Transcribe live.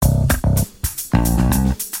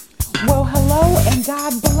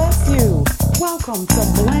God bless you. Welcome to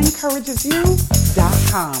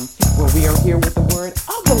BlenCouragesYou.com, where we are here with the word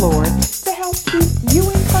of the Lord to help keep you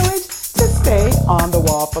encouraged to stay on the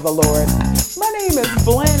wall for the Lord. My name is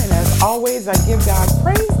Blen, and as always, I give God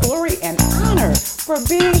praise, glory, and honor for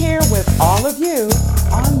being here with all of you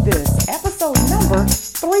on this episode number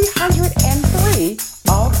 303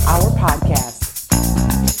 of our podcast.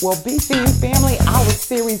 Well, BCU family, our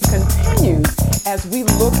series continues as we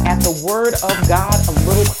look at the Word of God a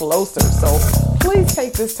little closer. So please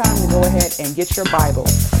take this time to go ahead and get your Bible,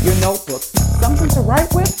 your notebook, something to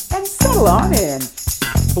write with, and settle on in.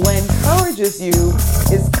 Blen Encourages You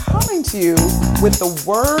is coming to you with the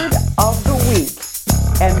Word of the Week,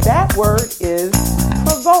 and that word is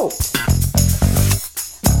provoked.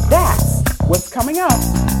 That's what's coming up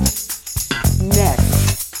next.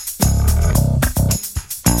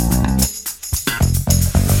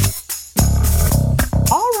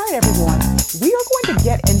 Everyone, we are going to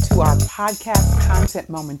get into our podcast content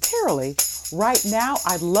momentarily. Right now,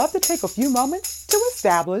 I'd love to take a few moments to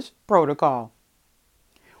establish protocol.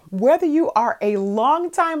 Whether you are a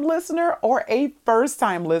long-time listener or a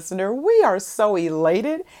first-time listener, we are so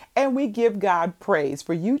elated and we give God praise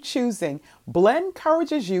for you choosing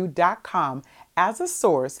BlenCouragesYou.com as a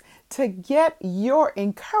source to get your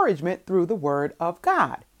encouragement through the Word of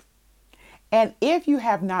God. And if you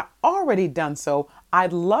have not already done so,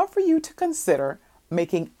 I'd love for you to consider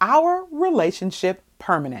making our relationship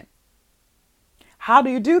permanent. How do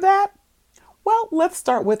you do that? Well, let's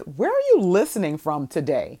start with where are you listening from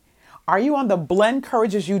today? Are you on the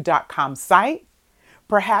BlenCouragesYou.com site?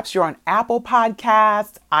 Perhaps you're on Apple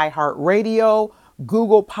Podcasts, iHeartRadio,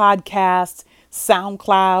 Google Podcasts,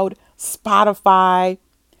 SoundCloud, Spotify,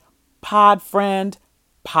 Podfriend,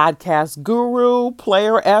 Podcast Guru,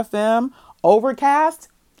 Player FM, Overcast.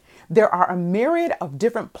 There are a myriad of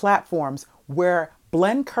different platforms where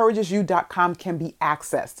BlenCouragesYou.com can be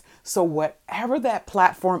accessed. So whatever that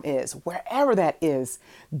platform is, wherever that is,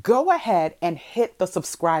 go ahead and hit the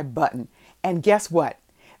subscribe button. And guess what?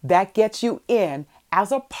 That gets you in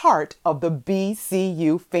as a part of the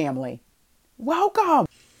BCU family. Welcome.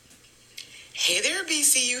 Hey there,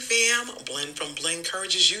 BCU fam. Blen from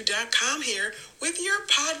BlenCouragesYou.com here with your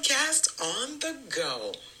podcast on the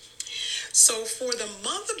go. So for the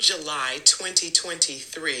month of July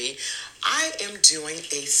 2023, I am doing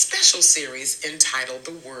a special series entitled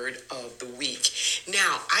The Word of the Week.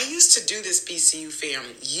 Now, I used to do this, BCU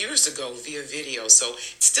fam, years ago via video, so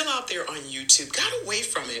it's still out there on YouTube. Got away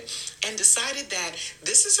from it and decided that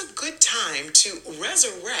this is a good time to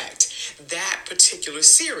resurrect that particular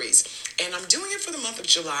series. And I'm doing it for the month of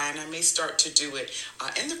July, and I may start to do it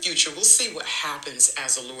in the future. We'll see what happens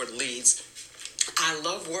as the Lord leads. I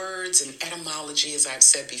love words and etymology, as I've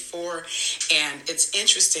said before, and it's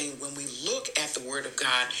interesting when we look at the Word of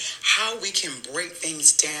God, how we can break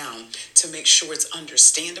things down to make sure it's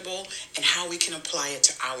understandable and how we can apply it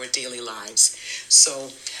to our daily lives.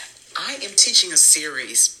 So I am teaching a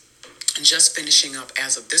series, just finishing up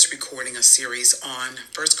as of this recording, a series on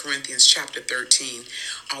 1 Corinthians chapter 13,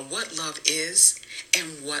 what love is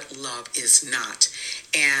and what love is not.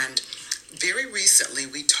 And very recently,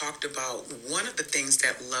 we talked about one of the things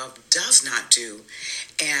that love does not do.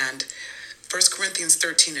 And 1 Corinthians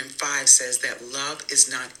 13 and 5 says that love is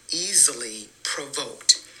not easily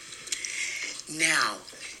provoked. Now,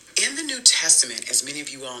 in the New Testament, as many of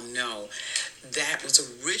you all know, that was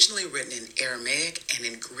originally written in Aramaic and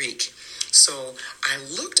in Greek. So I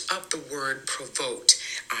looked up the word provoked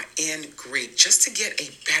in Greek just to get a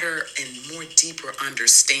better and more deeper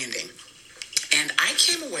understanding. And I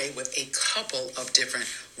came away with a couple of different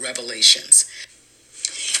revelations.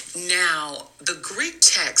 Now, the Greek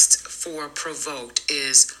text for provoked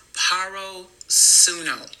is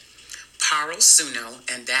parosuno. Parosuno,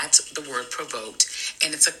 and that's the word provoked.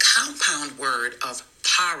 And it's a compound word of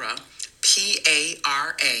para,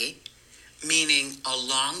 P-A-R-A, meaning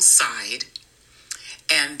alongside,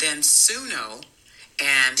 and then suno,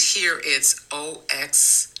 and here it's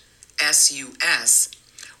O-X-S-U-S,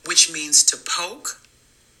 which means to poke,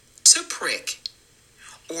 to prick,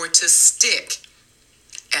 or to stick,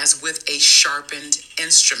 as with a sharpened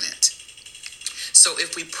instrument. So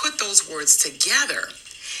if we put those words together,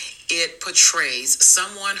 it portrays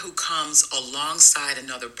someone who comes alongside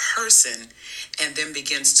another person and then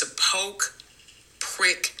begins to poke,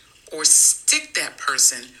 prick, or stick that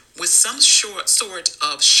person with some sort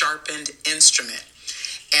of sharpened instrument.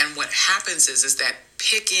 And what happens is that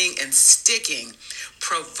picking and sticking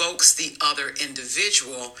provokes the other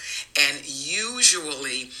individual, and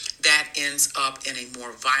usually that ends up in a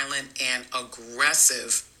more violent and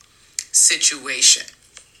aggressive situation.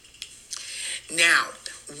 Now,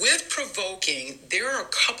 with provoking, there are a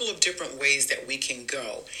couple of different ways that we can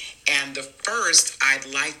go. And the first I'd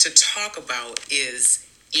like to talk about is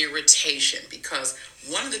irritation, because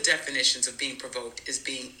one of the definitions of being provoked is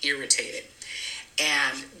being irritated.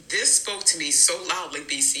 And this spoke to me so loudly,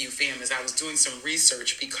 BCU fam, as I was doing some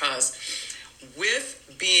research, because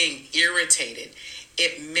with being irritated,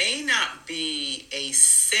 it may not be a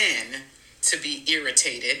sin to be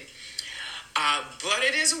irritated, but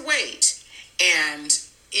it is a weight. And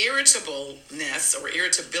irritableness or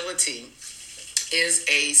irritability is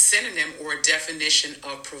a synonym or a definition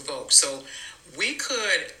of provoke. So we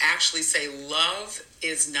could actually say love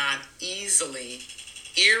is not easily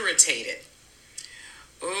irritated.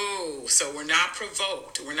 Oh, so we're not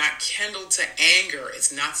provoked. We're not kindled to anger.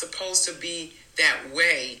 It's not supposed to be that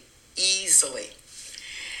way easily.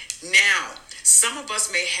 Now, some of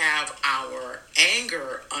us may have our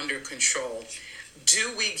anger under control.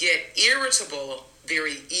 Do we get irritable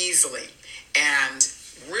very easily? And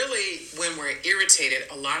really, when we're irritated,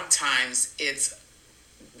 a lot of times it's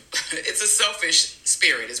a selfish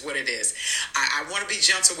spirit is what it is. I want to be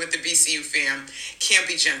gentle with the BCU fam. Can't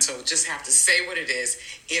be gentle. Just have to say what it is.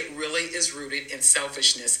 It really is rooted in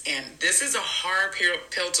selfishness. And this is a hard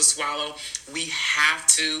pill to swallow. We have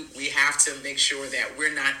to make sure that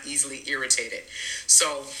we're not easily irritated.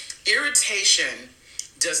 So irritation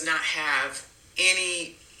does not have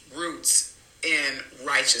any roots in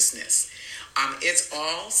righteousness. It's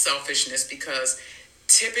all selfishness, because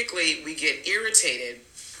typically we get irritated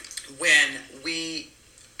when we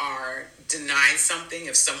are denied something,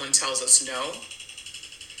 if someone tells us no,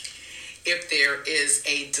 if there is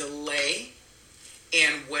a delay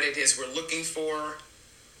in what it is we're looking for,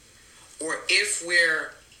 or if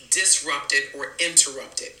we're disrupted or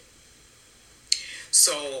interrupted.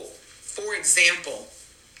 So, for example,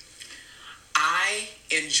 I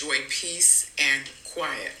enjoy peace and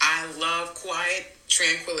quiet. I love quiet,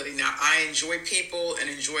 tranquility. Now, I enjoy people and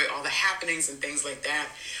enjoy all the happenings and things like that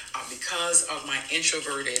because of my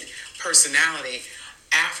introverted personality.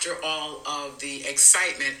 After all of the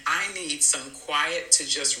excitement, I need some quiet to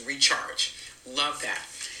just recharge. Love that.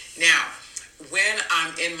 Now, when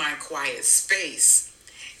I'm in my quiet space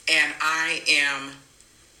and I am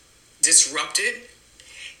disrupted,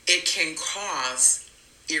 it can cause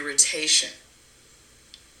irritation.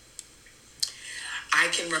 I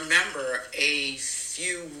can remember a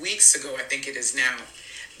few weeks ago, I think it is now,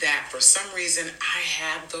 that for some reason I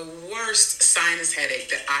had the worst sinus headache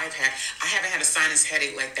that I've had. I haven't had a sinus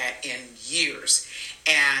headache like that in years.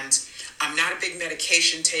 And I'm not a big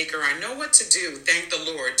medication taker. I know what to do, thank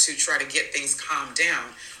the Lord, to try to get things calmed down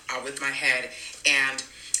with my head. And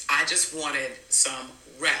I just wanted some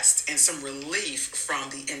rest and some relief from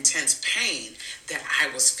the intense pain that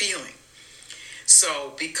I was feeling.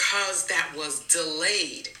 So because that was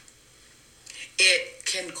delayed, it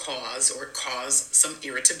can cause some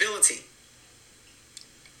irritability.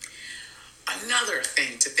 Another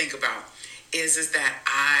thing to think about is that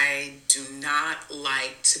I do not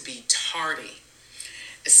like to be tardy,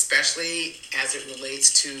 especially as it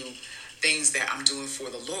relates to things that I'm doing for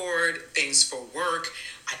the Lord, things for work.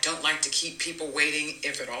 I don't like to keep people waiting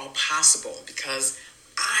if at all possible, because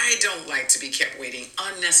I don't like to be kept waiting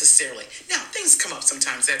unnecessarily. Now, things come up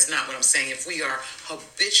sometimes. That's not what I'm saying. If we are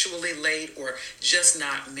habitually late or just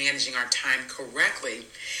not managing our time correctly,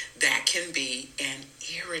 that can be an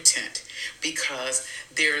irritant, because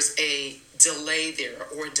there's a delay there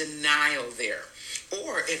or denial there.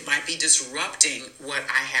 Or it might be disrupting what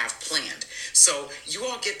I have planned. So you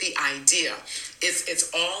all get the idea.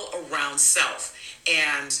 It's all around self.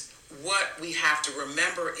 And what we have to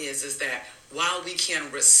remember is that while we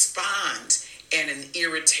can respond in an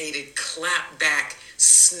irritated, clap back,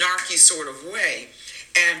 snarky sort of way,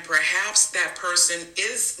 and perhaps that person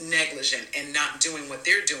is negligent and not doing what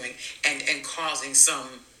they're doing and causing some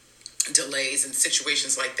delays and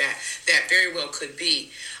situations like that, that very well could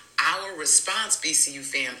be. Our response, BCU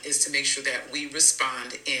fam, is to make sure that we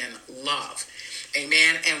respond in love.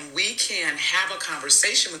 Amen. And we can have a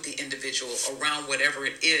conversation with the individual around whatever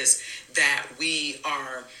it is that we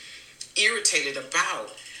are irritated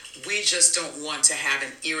about. We just don't want to have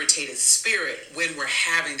an irritated spirit when we're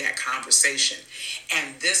having that conversation.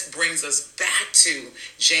 And this brings us back to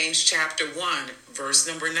James chapter 1, verse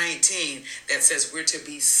number 19, that says we're to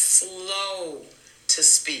be slow to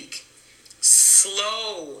speak,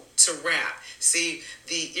 slow to wrath. See,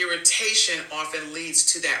 the irritation often leads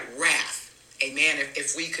to that wrath. Amen.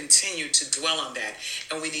 If we continue to dwell on that,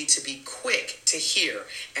 and we need to be quick to hear.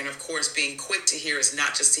 And of course, being quick to hear is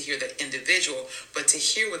not just to hear the individual, but to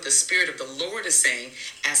hear what the Spirit of the Lord is saying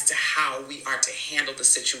as to how we are to handle the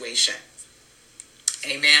situation.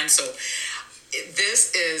 Amen. So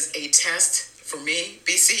this is a test for me,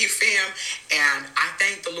 BCU fam, and I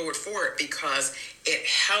thank the Lord for it because it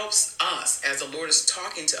helps us, as the Lord is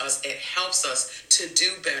talking to us, it helps us to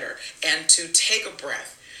do better and to take a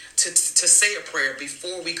breath, to say a prayer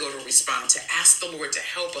before we go to respond, to ask the Lord to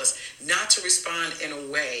help us not to respond in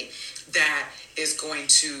a way that is going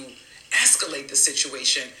to escalate the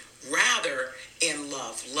situation, rather in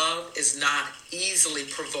love. Love is not easily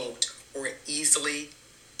provoked or easily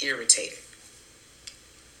irritated.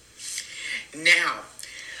 Now,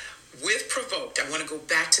 with provoked, I want to go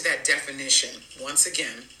back to that definition once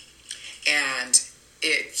again. And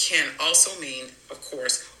it can also mean, of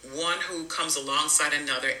course, one who comes alongside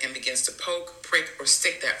another and begins to poke, prick, or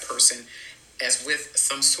stick that person as with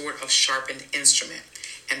some sort of sharpened instrument.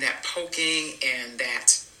 And that poking and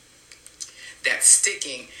that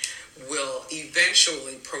sticking will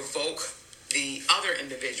eventually provoke the other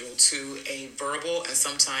individual to a verbal and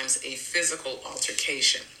sometimes a physical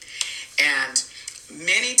altercation. And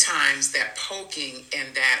many times that poking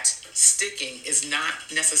and that sticking is not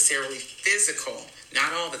necessarily physical,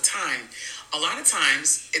 not all the time. A lot of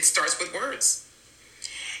times it starts with words.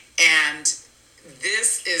 And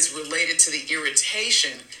this is related to the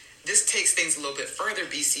irritation. This takes things a little bit further,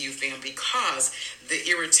 BCU fam, because the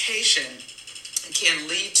irritation can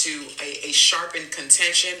lead to a sharpened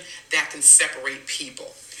contention that can separate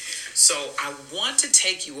people. So I want to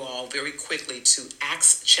take you all very quickly to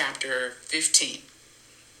Acts chapter 15.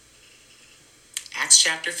 Acts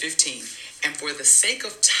chapter 15. And for the sake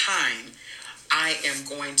of time, I am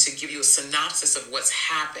going to give you a synopsis of what's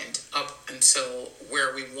happened up until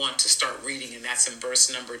where we want to start reading, and that's in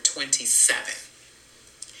verse number 27.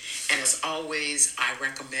 And as always, I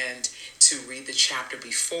recommend to read the chapter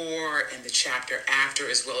before and the chapter after,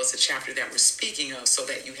 as well as the chapter that we're speaking of, so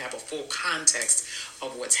that you have a full context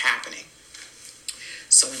of what's happening.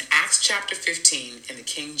 So in Acts chapter 15, in the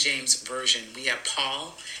King James Version, we have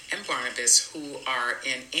Paul and Barnabas who are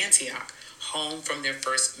in Antioch, home from their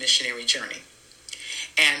first missionary journey.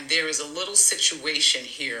 And there is a little situation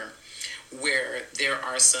here where there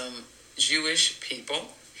are some Jewish people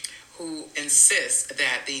who insist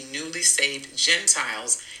that the newly saved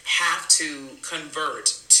Gentiles have to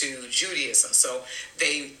convert to Judaism. So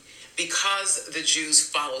because the Jews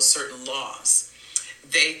follow certain laws,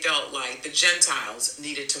 they felt like the Gentiles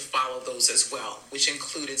needed to follow those as well, which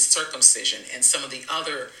included circumcision and some of the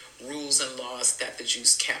other rules and laws that the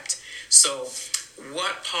Jews kept. So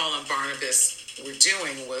what Paul and Barnabas were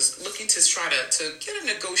doing was looking to try to get a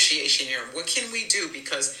negotiation here. What can we do?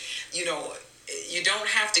 Because, you don't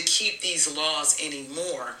have to keep these laws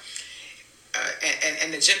anymore.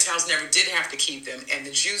 And the Gentiles never did have to keep them, and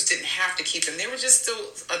the Jews didn't have to keep them. They were just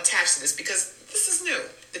still attached to this because this is new.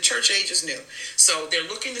 The church age is new. So they're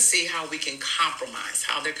looking to see how we can compromise,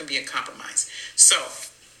 how there can be a compromise. So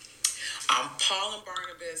Paul and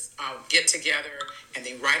Barnabas get together and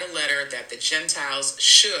they write a letter that the Gentiles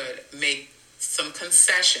should make some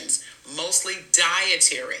concessions, mostly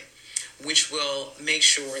dietary, which will make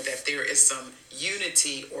sure that there is some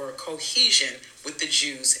unity or cohesion with the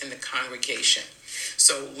Jews in the congregation.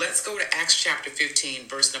 So let's go to Acts chapter 15,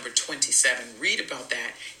 verse number 27. Read about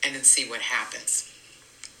that and then see what happens.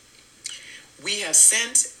 We have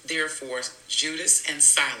sent, therefore, Judas and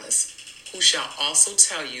Silas, who shall also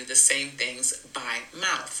tell you the same things by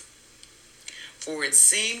mouth. For it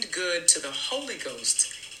seemed good to the Holy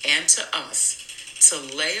Ghost and to us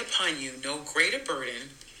to lay upon you no greater burden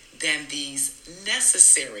than these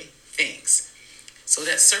necessary things. So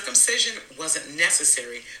that circumcision wasn't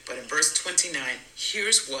necessary, but in verse 29,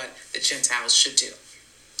 here's what the Gentiles should do.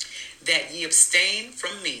 That ye abstain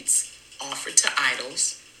from meats offered to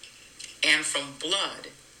idols, and from blood,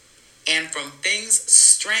 and from things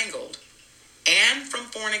strangled, and from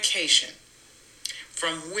fornication,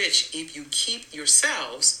 from which if you keep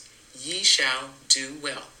yourselves, ye shall do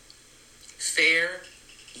well. Fare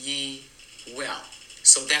ye well.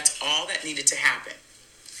 So that's all that needed to happen.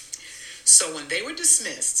 So when they were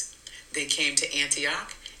dismissed, they came to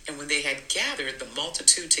Antioch, and when they had gathered the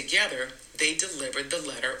multitude together, they delivered the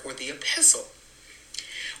letter or the epistle,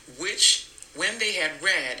 which when they had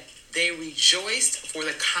read, they rejoiced for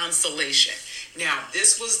the consolation. Now,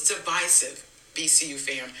 this was divisive, BCU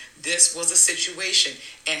fam. This was a situation,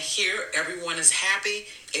 and here everyone is happy.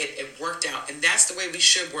 It worked out, and that's the way we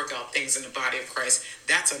should work out things in the body of Christ.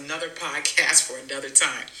 That's another podcast for another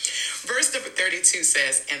time. Verse number 32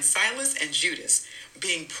 says, and Silas and Judas,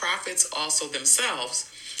 being prophets also themselves,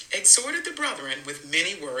 exhorted the brethren with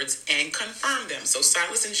many words and confirmed them. So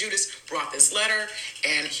Silas and Judas brought this letter,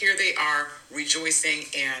 and here they are rejoicing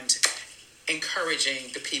and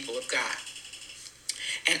encouraging the people of God.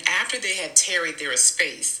 And after they had tarried there a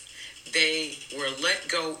space, they were let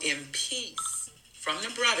go in peace from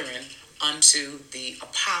the brethren unto the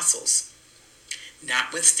apostles.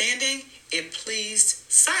 Notwithstanding, it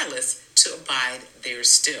pleased Silas to abide there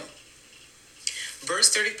still.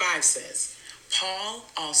 Verse 35 says, Paul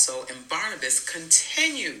also and Barnabas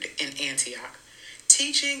continued in Antioch,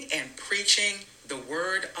 teaching and preaching the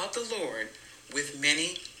word of the Lord with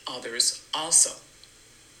many others also.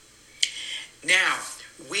 Now,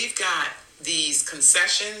 we've got these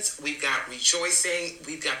concessions, we've got rejoicing,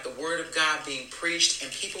 we've got the word of God being preached,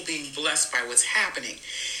 and people being blessed by what's happening.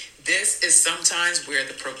 This is sometimes where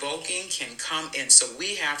the provoking can come in, so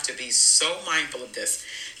we have to be so mindful of this.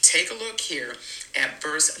 Take a look here at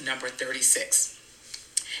verse number 36.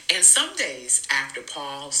 And some days after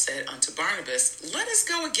Paul said unto Barnabas, Let us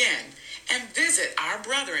go again and visit our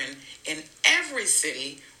brethren in every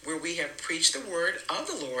city where we have preached the word of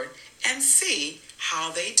the Lord, and see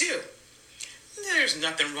how they do. There's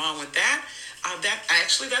nothing wrong with that.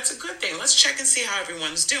 That's a good thing. Let's check and see how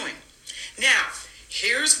everyone's doing. Now,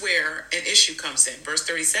 here's where an issue comes in. Verse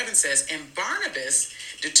 37 says, And Barnabas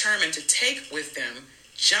determined to take with them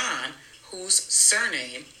John, whose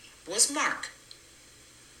surname was Mark.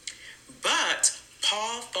 But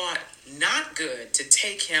Paul thought not good to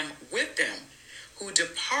take him with them, who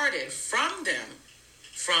departed from them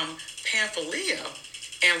from Pamphylia,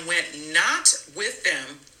 and went not with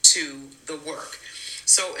them to the work.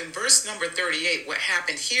 So in verse number 38, what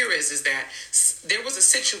happened here is that there was a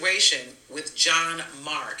situation with John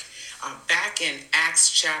Mark back in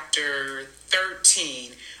Acts chapter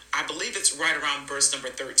 13. I believe it's right around verse number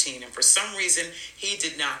 13. And for some reason, he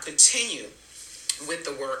did not continue with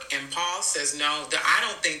the work. And Paul says, no, I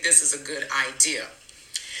don't think this is a good idea.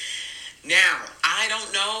 Now, I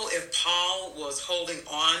don't know if Paul was holding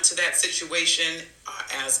on to that situation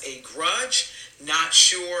as a grudge. Not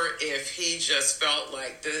sure if he just felt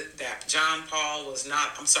like that John Mark was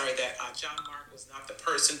not the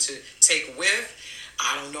person to take with.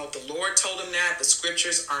 I don't know if the Lord told him that. The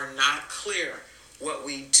scriptures are not clear. What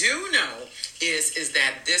we do know is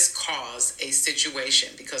that this caused a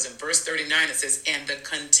situation, because in verse 39 it says, and the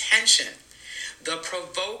contention, the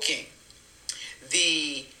provoking,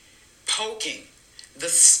 the poking, the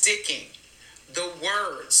sticking, the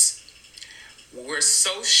words were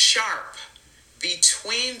so sharp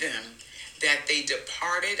between them that they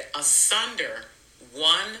departed asunder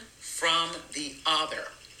one from the other.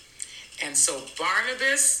 And so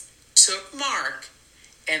Barnabas took Mark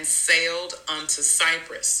and sailed unto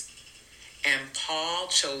Cyprus, and Paul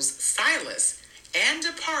chose Silas and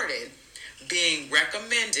departed, being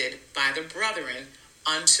recommended by the brethren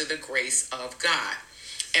unto the grace of God.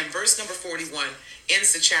 And verse number 41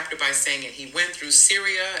 ends the chapter by saying, and he went through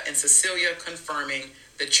Syria and Cilicia, confirming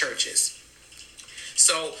the churches.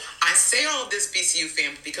 So I say all of this, BCU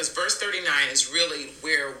fam, because verse 39 is really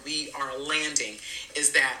where we are landing,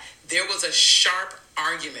 is that there was a sharp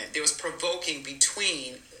argument. There was provoking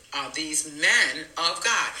between these men of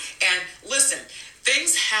God. And listen,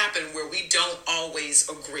 things happen where we don't always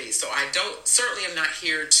agree. So I certainly am not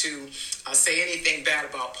here to say anything bad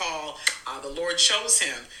about Paul. The Lord chose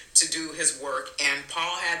him to do his work, and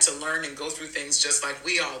Paul had to learn and go through things just like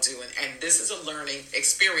we all do. And this is a learning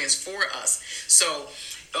experience for us. So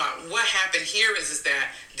what happened here is that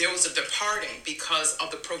there was a departing because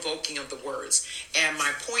of the provoking of the words. And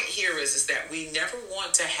my point here is that we never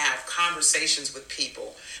want to have conversations with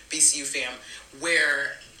people, BCU fam,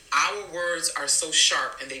 where our words are so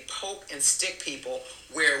sharp and they poke and stick people,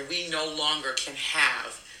 where we no longer can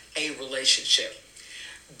have a relationship.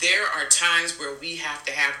 There are times where we have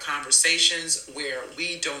to have conversations where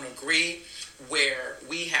we don't agree, where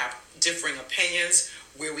we have differing opinions,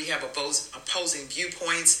 where we have opposing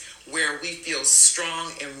viewpoints, where we feel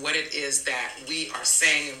strong in what it is that we are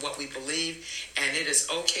saying and what we believe. And it is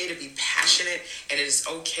okay to be passionate, and it is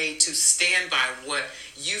okay to stand by what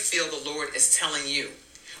you feel the Lord is telling you.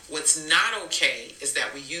 What's not okay is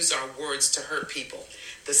that we use our words to hurt people.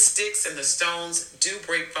 The sticks and the stones do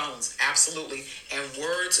break bones, absolutely, and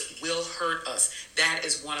words will hurt us. That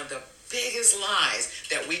is one of the biggest lies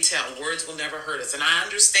that we tell. Words will never hurt us. And I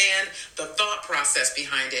understand the thought process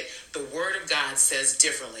behind it. The Word of God says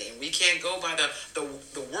differently. And we can't go by the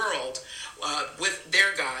world with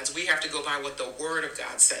their gods. We have to go by what the Word of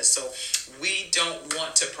God says. So we don't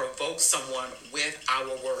want to provoke someone with our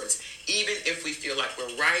words. Even if we feel like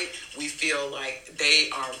we're right, we feel like they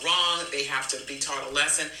are wrong, they have to be taught a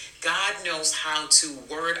lesson. God knows how to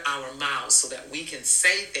word our mouths so that we can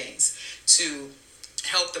say things to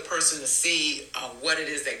help the person to see what it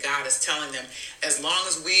is that God is telling them, as long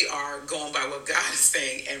as we are going by what God is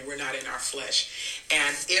saying and we're not in our flesh.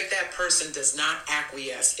 And if that person does not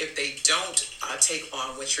acquiesce, if they don't take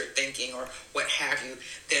on what you're thinking or what have you,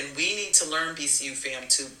 then we need to learn, BCU fam,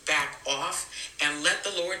 to back off and let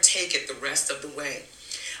the Lord take it the rest of the way.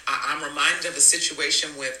 I'm reminded of a situation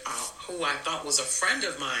with who I thought was a friend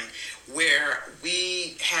of mine, where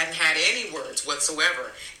we hadn't had any words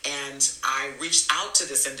whatsoever. And I reached out to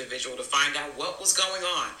this individual to find out what was going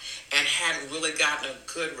on and hadn't really gotten a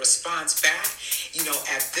good response back. You know,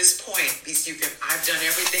 at this point, BCU, I've done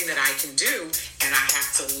everything that I can do, and I have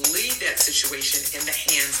to leave that situation in the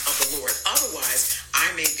hands of the Lord. Otherwise, I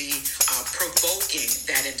may be provoking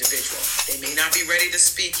that individual. They may not be ready to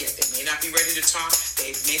speak yet. They may not be ready to talk.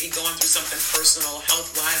 They may be going through something personal,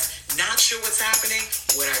 health-wise. Not sure what's happening.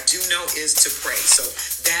 What I do know is to pray. So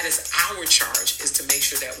that is our charge, is to make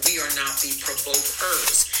sure that we are not the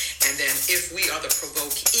provokers. And then if we are the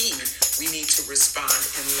provokee, we need to respond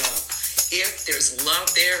in love. If there's love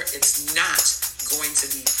there, it's not going to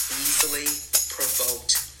be easily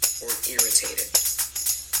provoked or irritated.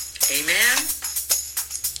 Amen?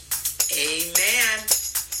 Amen.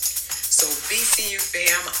 So BCU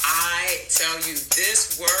fam, I tell you,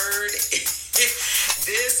 this word,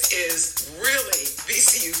 this is really,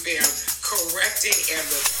 BCU fam, correcting and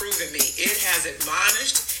reproving me. It has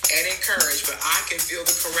admonished and encouraged, but I can feel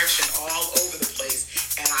the correction all over the place.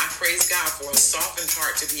 And I praise God for a softened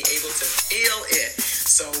heart to be able to feel it.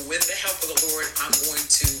 So with the help of the Lord, I'm going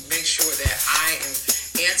to make sure that I am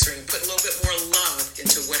answering, put a little bit more love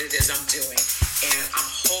into what it is I'm doing. And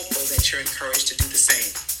I'm hopeful that you're encouraged to do the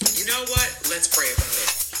same. You know what? Let's pray about it.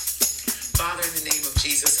 Father, in the name of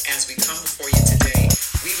Jesus, as we come before you today,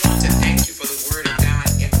 we want to thank you for the word of God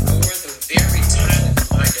and for the very timely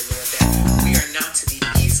reminder, Lord, that we are not to be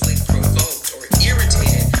easily provoked or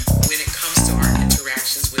irritated when it comes to our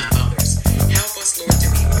interactions with others. Help us, Lord, to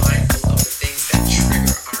be mindful of the things that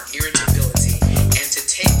trigger our irritability and to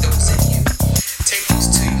take those in you. Take those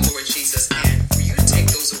to you, Lord Jesus, and for you to take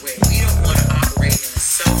those away. We don't want to operate in a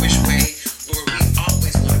selfish way. Lord, we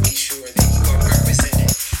always want to be sure that you are represented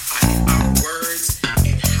in our words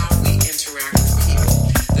and how we interact with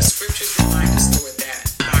people. The scriptures remind us, Lord, that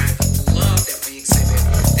by the love that we exhibit,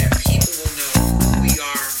 that people will know who we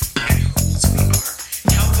are and whose we are.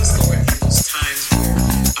 Help us, Lord, in those times where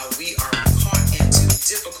we are caught into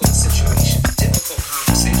difficult situations, difficult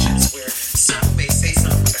conversations, where someone may say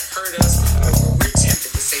something to hurt us, or where we're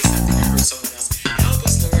tempted to say something to hurt someone else. Help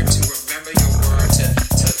us, Lord, to remember your word, to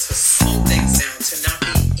slow things down, to not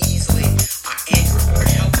be easily angry, Lord.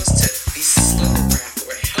 Help us to be slow to wrath,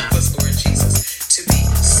 Lord. Help us, Lord Jesus, to be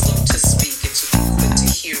slow to speak and to be quick to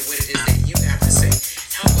hear what it is that you have to say.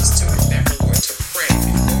 Help us to remember, Lord, to pray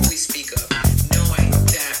before we speak up, knowing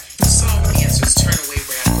that soft answers turn away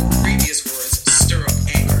wrath, but previous words stir up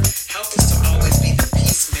anger. Help us to always be the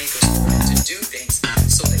peacemakers, Lord, and to do things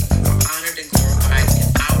so that you are honored and glorified in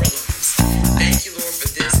our lives. Thank you, Lord, for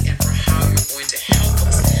this and for how you're going to help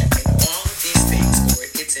us in all of these things, Lord.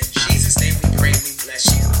 It's in Jesus' name we pray and we bless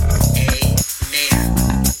you. Amen.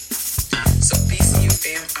 So BCU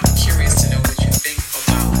fam, I'm curious to know what you think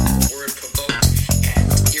about the word provoked and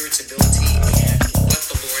irritability and what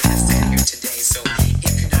the Lord has said here today. So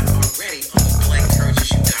if you're not already on the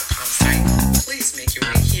BlankEncouragesYou.com site, please make your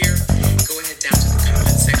way here. Go ahead down to the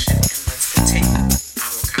comment section and let's continue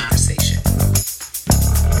our conversation.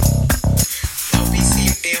 Well,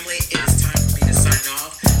 BCU family, it is time for me to sign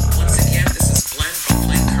off. Once again, this is Glenn from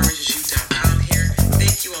BlankEncouragesYou.com here.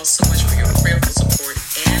 Thank you all so much for your prayerful support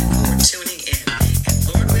and for tuning